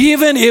God.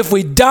 Even if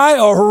we die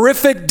a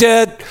horrific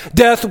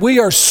death, we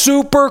are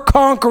super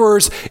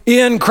conquerors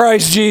in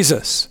Christ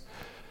Jesus.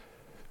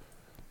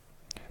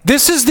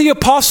 This is the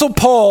Apostle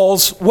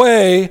Paul's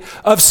way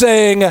of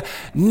saying,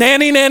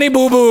 nanny, nanny,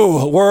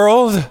 boo-boo,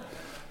 world.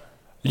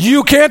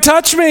 You can't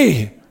touch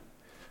me.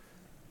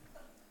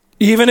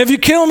 Even if you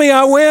kill me,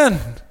 I win.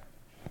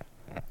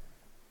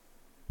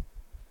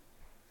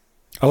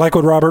 I like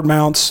what Robert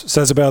Mounce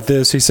says about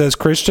this. He says,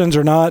 Christians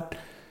are not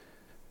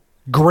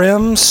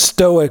grim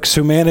stoics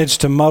who manage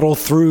to muddle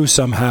through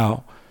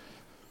somehow.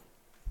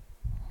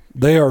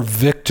 They are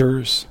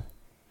victors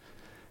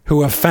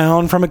who have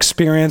found from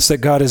experience that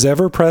God is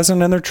ever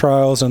present in their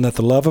trials and that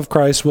the love of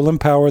Christ will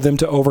empower them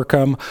to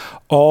overcome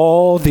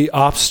all the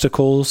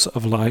obstacles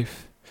of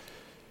life.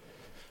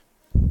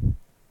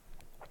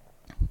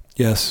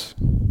 Yes,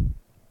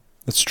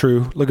 that's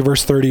true. Look at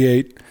verse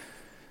 38.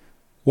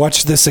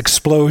 Watch this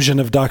explosion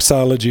of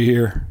doxology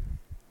here.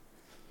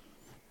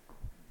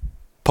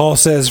 Paul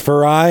says,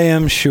 for I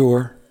am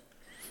sure.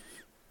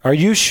 Are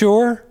you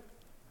sure?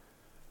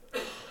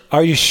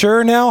 Are you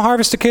sure now,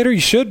 Harvesticator?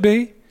 You should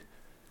be.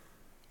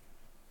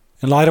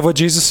 In light of what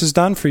Jesus has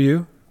done for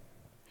you.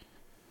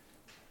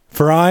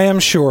 For I am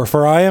sure,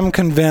 for I am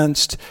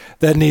convinced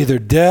that neither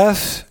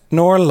death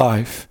nor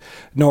life,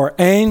 nor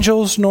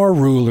angels nor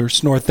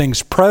rulers, nor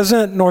things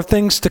present nor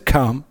things to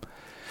come,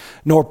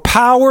 nor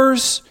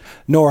powers,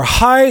 nor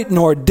height,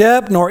 nor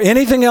depth, nor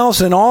anything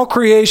else in all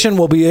creation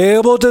will be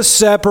able to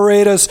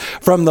separate us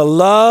from the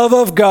love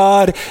of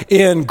God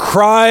in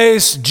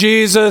Christ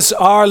Jesus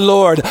our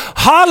Lord.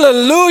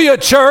 Hallelujah,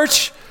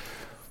 church!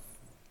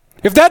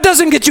 If that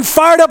doesn't get you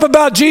fired up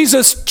about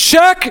Jesus,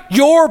 check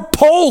your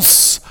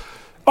pulse.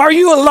 Are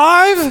you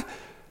alive?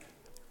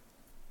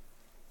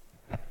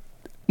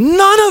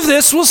 None of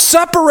this will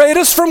separate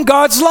us from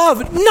God's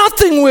love.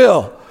 Nothing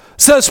will,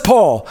 says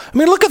Paul. I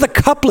mean, look at the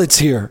couplets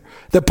here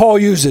that Paul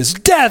uses.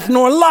 Death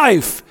nor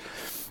life,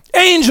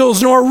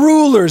 angels nor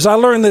rulers. I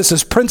learned this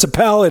as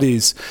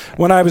principalities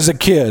when I was a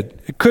kid.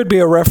 It could be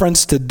a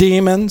reference to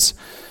demons,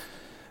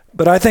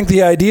 but I think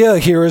the idea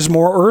here is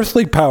more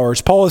earthly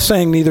powers. Paul is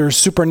saying neither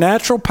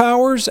supernatural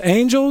powers,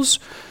 angels,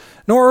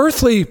 nor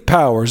earthly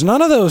powers.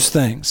 None of those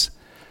things.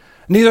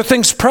 Neither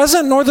things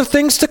present nor the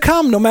things to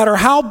come, no matter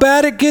how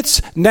bad it gets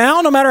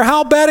now, no matter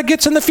how bad it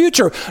gets in the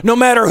future, no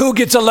matter who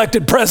gets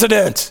elected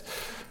president,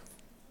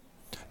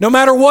 no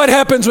matter what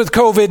happens with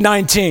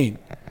COVID-19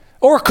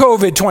 or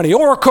COVID-20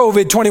 or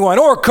COVID-21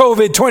 or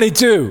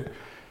COVID-22,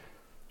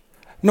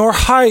 nor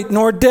height,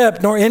 nor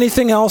depth, nor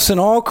anything else in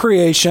all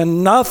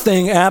creation,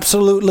 nothing,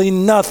 absolutely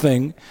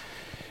nothing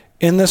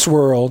in this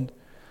world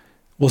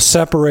will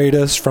separate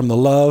us from the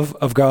love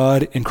of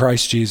God in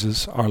Christ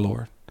Jesus our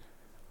Lord.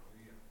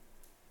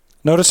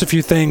 Notice a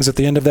few things at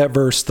the end of that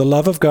verse. The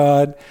love of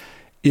God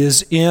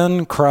is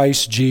in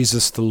Christ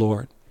Jesus the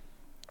Lord.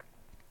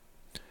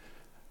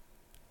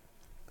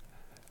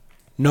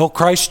 No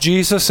Christ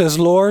Jesus as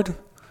Lord,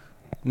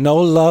 no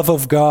love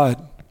of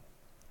God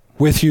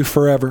with you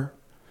forever.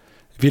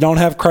 If you don't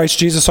have Christ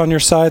Jesus on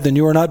your side, then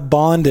you are not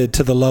bonded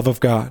to the love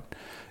of God.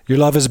 Your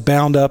love is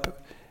bound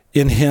up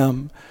in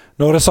Him.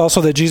 Notice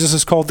also that Jesus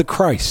is called the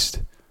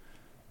Christ.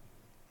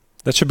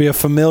 That should be a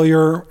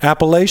familiar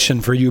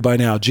appellation for you by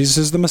now. Jesus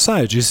is the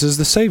Messiah. Jesus is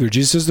the Savior.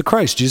 Jesus is the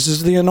Christ. Jesus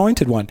is the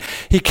Anointed One.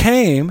 He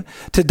came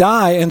to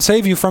die and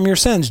save you from your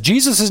sins.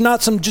 Jesus is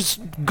not some just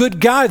good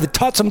guy that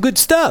taught some good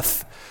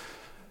stuff.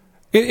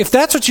 If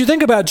that's what you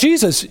think about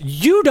Jesus,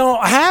 you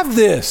don't have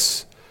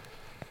this.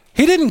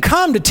 He didn't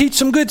come to teach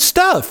some good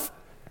stuff.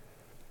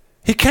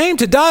 He came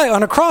to die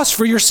on a cross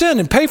for your sin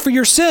and pay for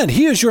your sin.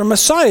 He is your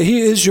Messiah.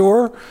 He is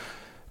your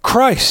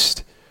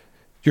Christ,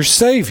 your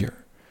Savior.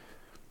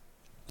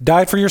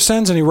 Died for your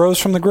sins and He rose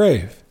from the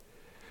grave.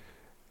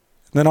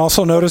 Then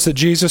also notice that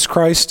Jesus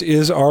Christ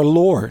is our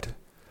Lord.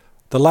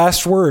 The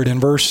last word in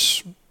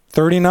verse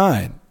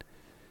 39.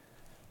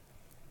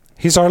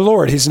 He's our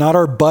Lord. He's not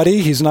our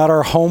buddy. He's not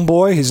our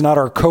homeboy. He's not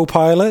our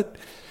co-pilot.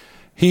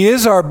 He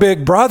is our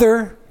big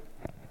brother.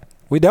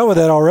 We dealt with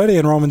that already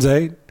in Romans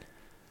 8.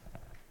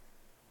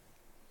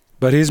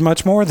 But He's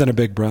much more than a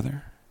big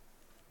brother.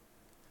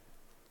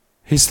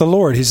 He's the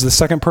Lord. He's the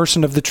second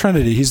person of the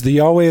Trinity. He's the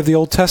Yahweh of the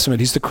Old Testament.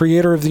 He's the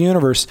creator of the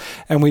universe.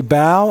 And we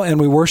bow and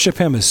we worship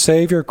Him as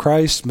Savior,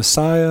 Christ,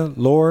 Messiah,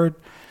 Lord.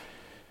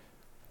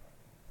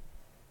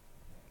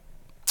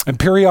 And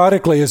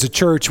periodically as a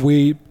church,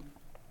 we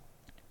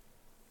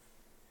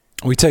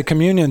take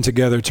communion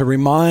together to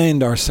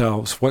remind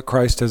ourselves what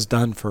Christ has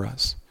done for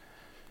us,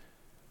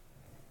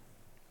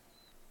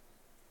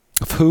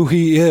 of who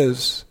He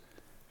is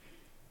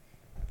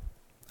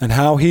and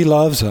how He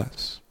loves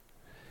us.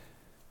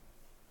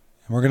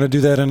 And we're going to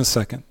do that in a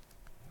second.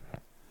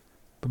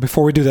 But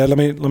before we do that, let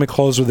me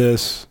close with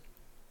this.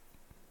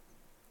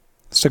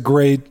 It's a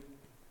great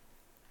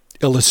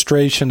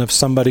illustration of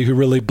somebody who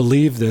really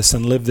believed this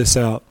and lived this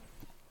out.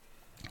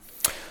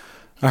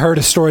 I heard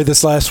a story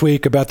this last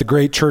week about the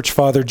great church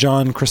father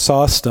John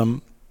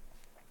Chrysostom.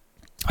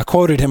 I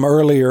quoted him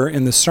earlier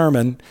in the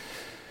sermon.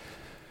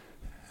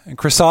 And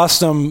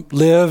Chrysostom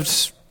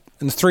lived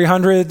in the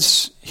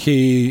 300s.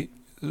 He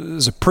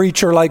was a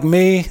preacher like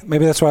me.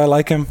 Maybe that's why I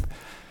like him.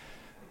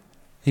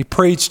 He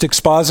preached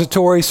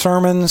expository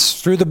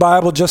sermons through the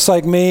Bible just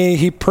like me.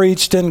 He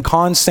preached in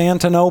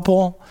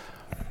Constantinople.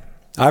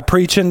 I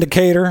preach in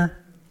Decatur.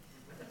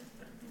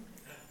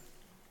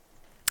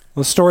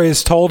 The story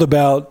is told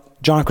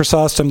about John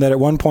Chrysostom that at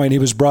one point he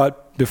was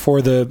brought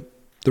before the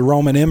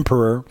Roman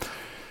emperor.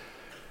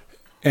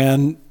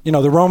 And,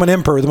 the Roman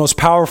emperor, the most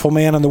powerful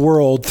man in the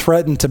world,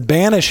 threatened to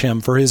banish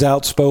him for his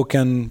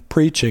outspoken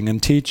preaching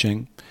and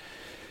teaching.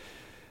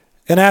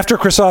 And after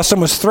Chrysostom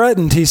was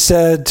threatened, he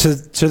said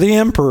to the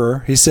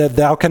emperor, he said,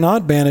 "Thou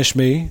cannot banish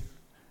me,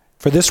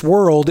 for this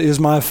world is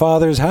my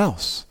Father's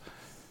house."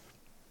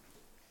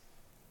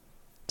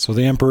 So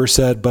the emperor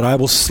said, "But I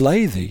will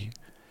slay thee."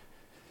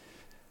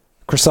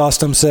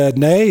 Chrysostom said,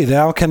 "Nay,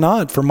 thou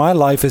cannot, for my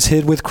life is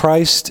hid with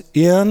Christ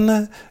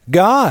in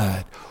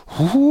God."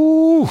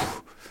 Ooh,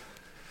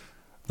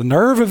 the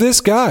nerve of this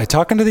guy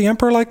talking to the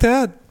emperor like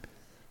that.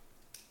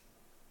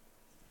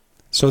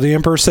 So the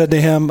emperor said to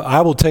him,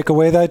 "I will take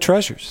away thy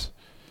treasures."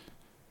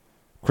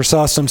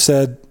 Chrysostom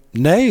said,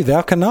 "Nay,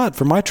 thou cannot,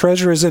 for my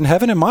treasure is in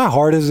heaven and my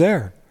heart is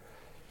there."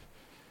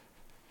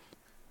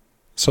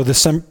 So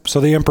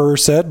the emperor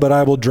said, "But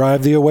I will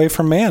drive thee away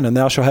from man, and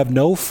thou shalt have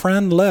no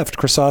friend left."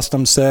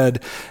 Chrysostom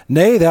said,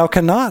 "Nay, thou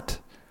cannot,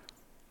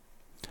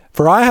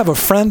 for I have a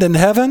friend in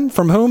heaven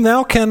from whom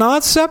thou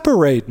cannot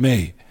separate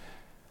me."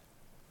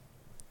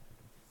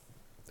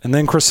 And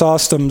then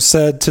Chrysostom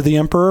said to the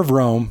emperor of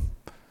Rome,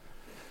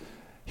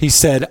 he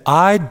said,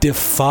 "I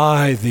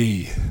defy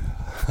thee."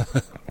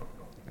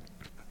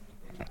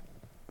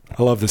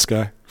 I love this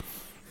guy.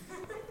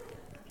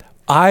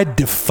 "I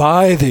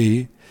defy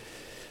thee,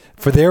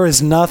 for there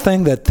is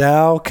nothing that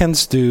thou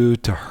canst do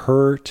to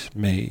hurt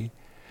me."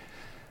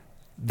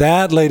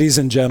 That, ladies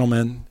and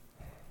gentlemen,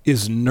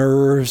 is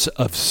nerves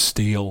of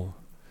steel.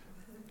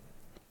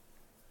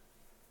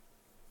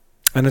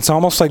 And it's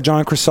almost like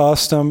John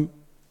Chrysostom,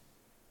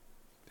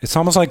 it's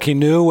almost like he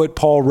knew what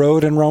Paul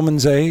wrote in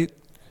Romans 8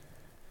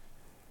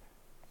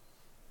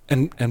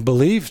 and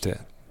believed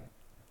it.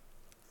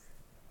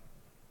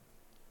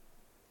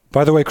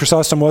 By the way,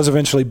 Chrysostom was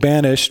eventually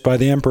banished by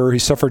the emperor. He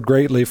suffered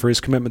greatly for his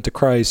commitment to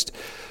Christ.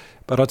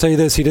 But I'll tell you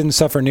this, he didn't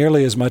suffer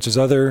nearly as much as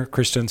other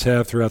Christians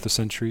have throughout the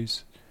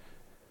centuries.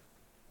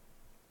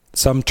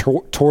 Some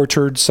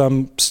tortured,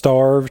 some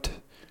starved,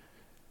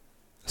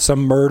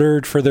 some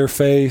murdered for their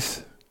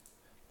faith,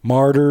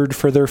 martyred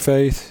for their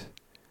faith.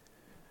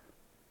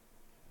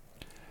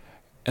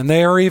 And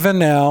they are even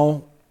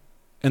now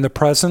in the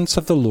presence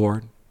of the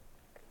Lord,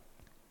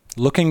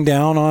 looking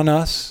down on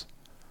us,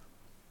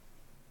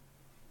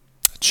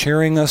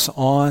 cheering us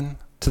on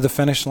to the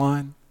finish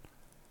line,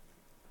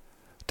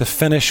 to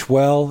finish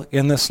well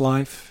in this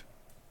life.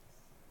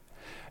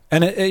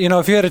 And,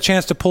 if you had a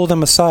chance to pull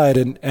them aside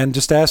and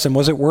just ask them,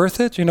 was it worth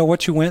it?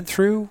 What you went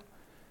through?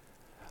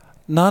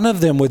 None of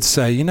them would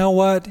say, you know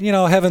what?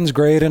 Heaven's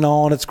great and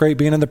all, and it's great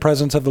being in the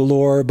presence of the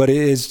Lord, but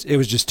it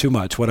was just too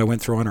much what I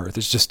went through on earth.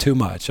 It's just too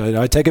much.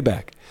 I take it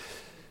back.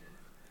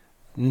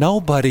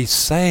 Nobody's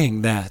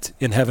saying that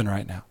in heaven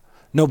right now.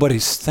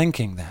 Nobody's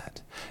thinking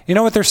that. You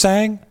know what they're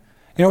saying?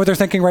 You know what they're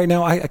thinking right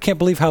now? I can't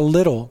believe how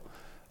little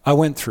I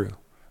went through.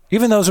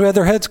 Even those who had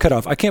their heads cut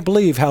off, I can't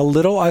believe how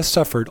little I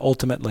suffered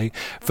ultimately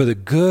for the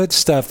good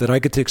stuff that I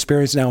get to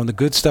experience now and the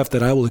good stuff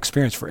that I will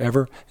experience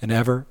forever and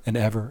ever and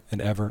ever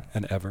and ever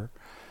and ever.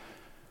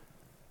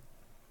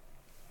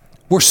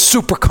 We're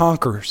super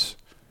conquerors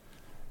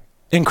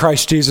in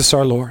Christ Jesus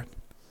our Lord.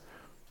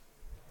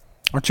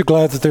 Aren't you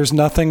glad that there's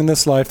nothing in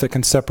this life that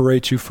can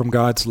separate you from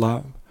God's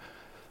love?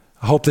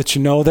 I hope that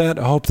you know that.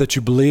 I hope that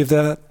you believe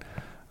that.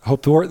 I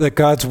hope that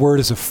God's word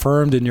is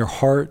affirmed in your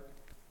heart.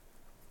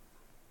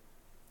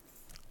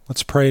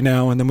 Let's pray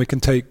now, and then we can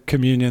take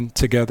communion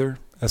together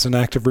as an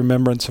act of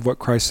remembrance of what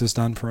Christ has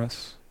done for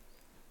us.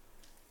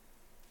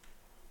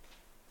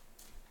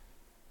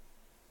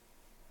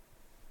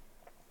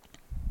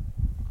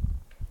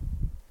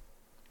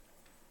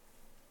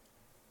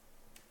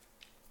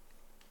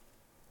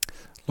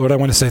 Lord, I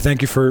want to say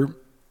thank you for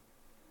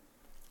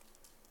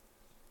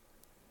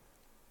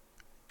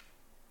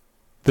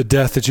the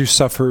death that you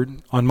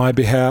suffered on my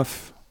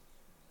behalf.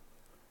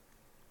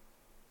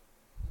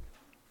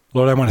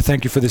 Lord, I want to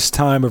thank you for this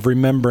time of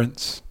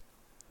remembrance.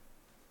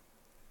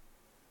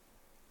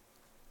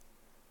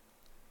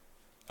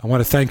 I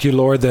want to thank you,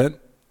 Lord, that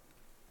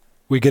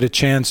we get a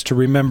chance to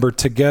remember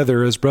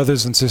together as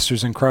brothers and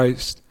sisters in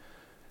Christ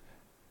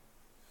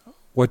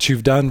what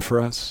you've done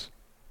for us.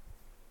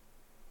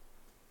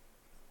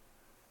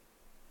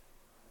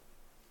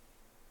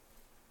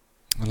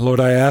 And Lord,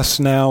 I ask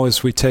now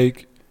as we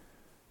take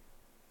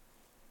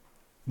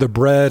the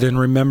bread in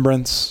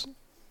remembrance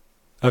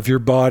of your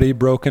body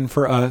broken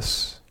for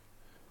us,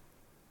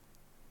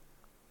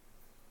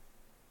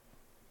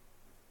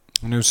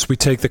 and as we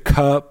take the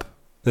cup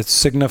that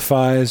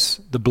signifies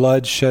the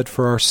blood shed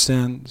for our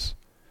sins,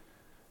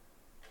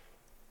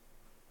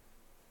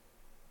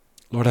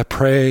 Lord, I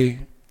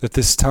pray that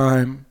this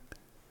time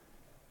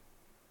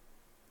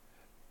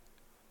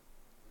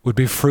would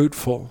be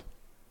fruitful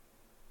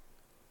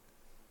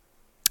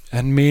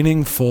and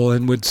meaningful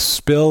and would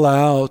spill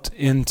out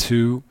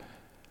into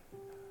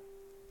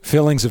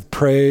feelings of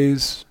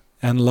praise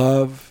and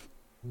love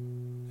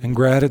and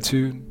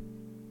gratitude.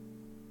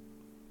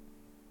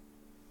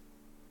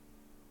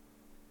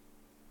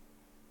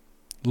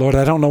 Lord,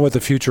 I don't know what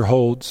the future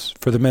holds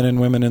for the men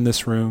and women in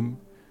this room.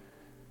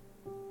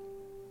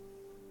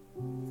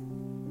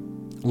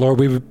 Lord,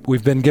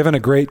 we've been given a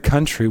great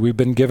country. We've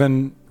been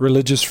given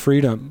religious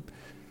freedom.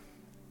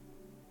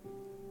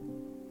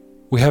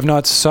 We have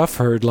not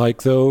suffered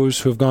like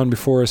those who have gone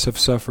before us have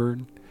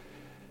suffered.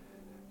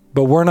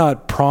 But we're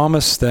not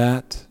promised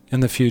that in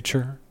the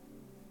future.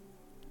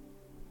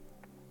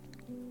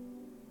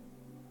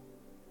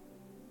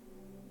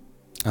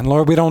 And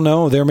Lord, we don't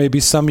know. There may be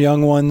some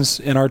young ones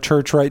in our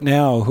church right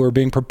now who are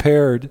being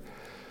prepared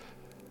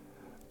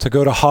to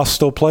go to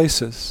hostile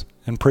places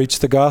and preach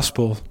the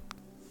gospel,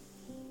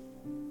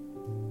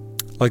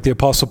 like the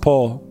Apostle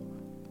Paul.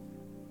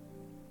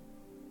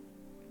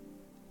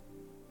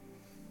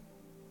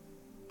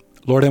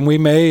 Lord, and we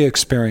may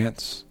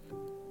experience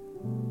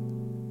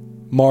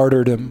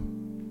martyrdom,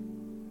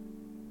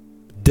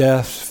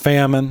 death,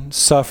 famine,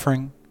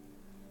 suffering.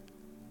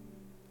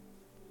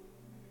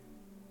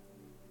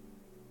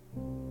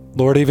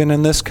 Lord, even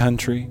in this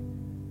country,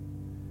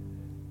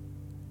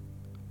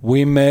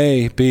 we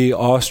may be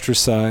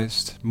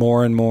ostracized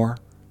more and more.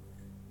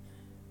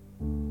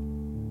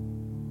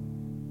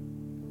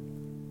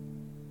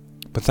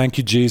 But thank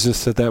you,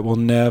 Jesus, that will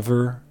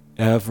never,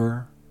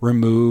 ever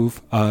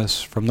remove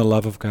us from the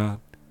love of God.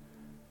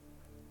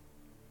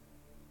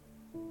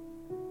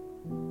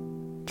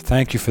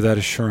 Thank you for that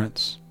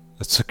assurance,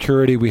 that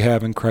security we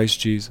have in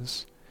Christ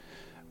Jesus.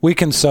 We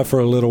can suffer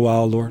a little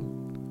while, Lord.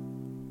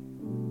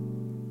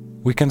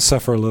 We can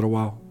suffer a little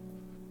while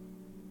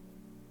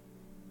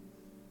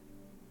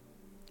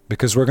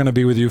because we're going to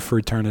be with you for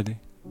eternity.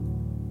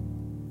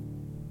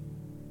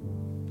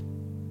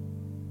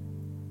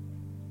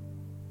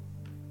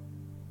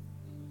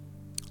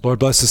 Lord,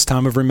 bless this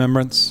time of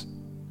remembrance,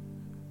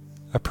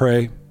 I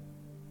pray,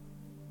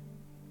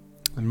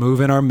 and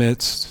move in our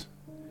midst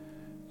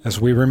as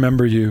we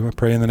remember you. I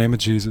pray in the name of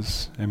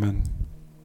Jesus. Amen.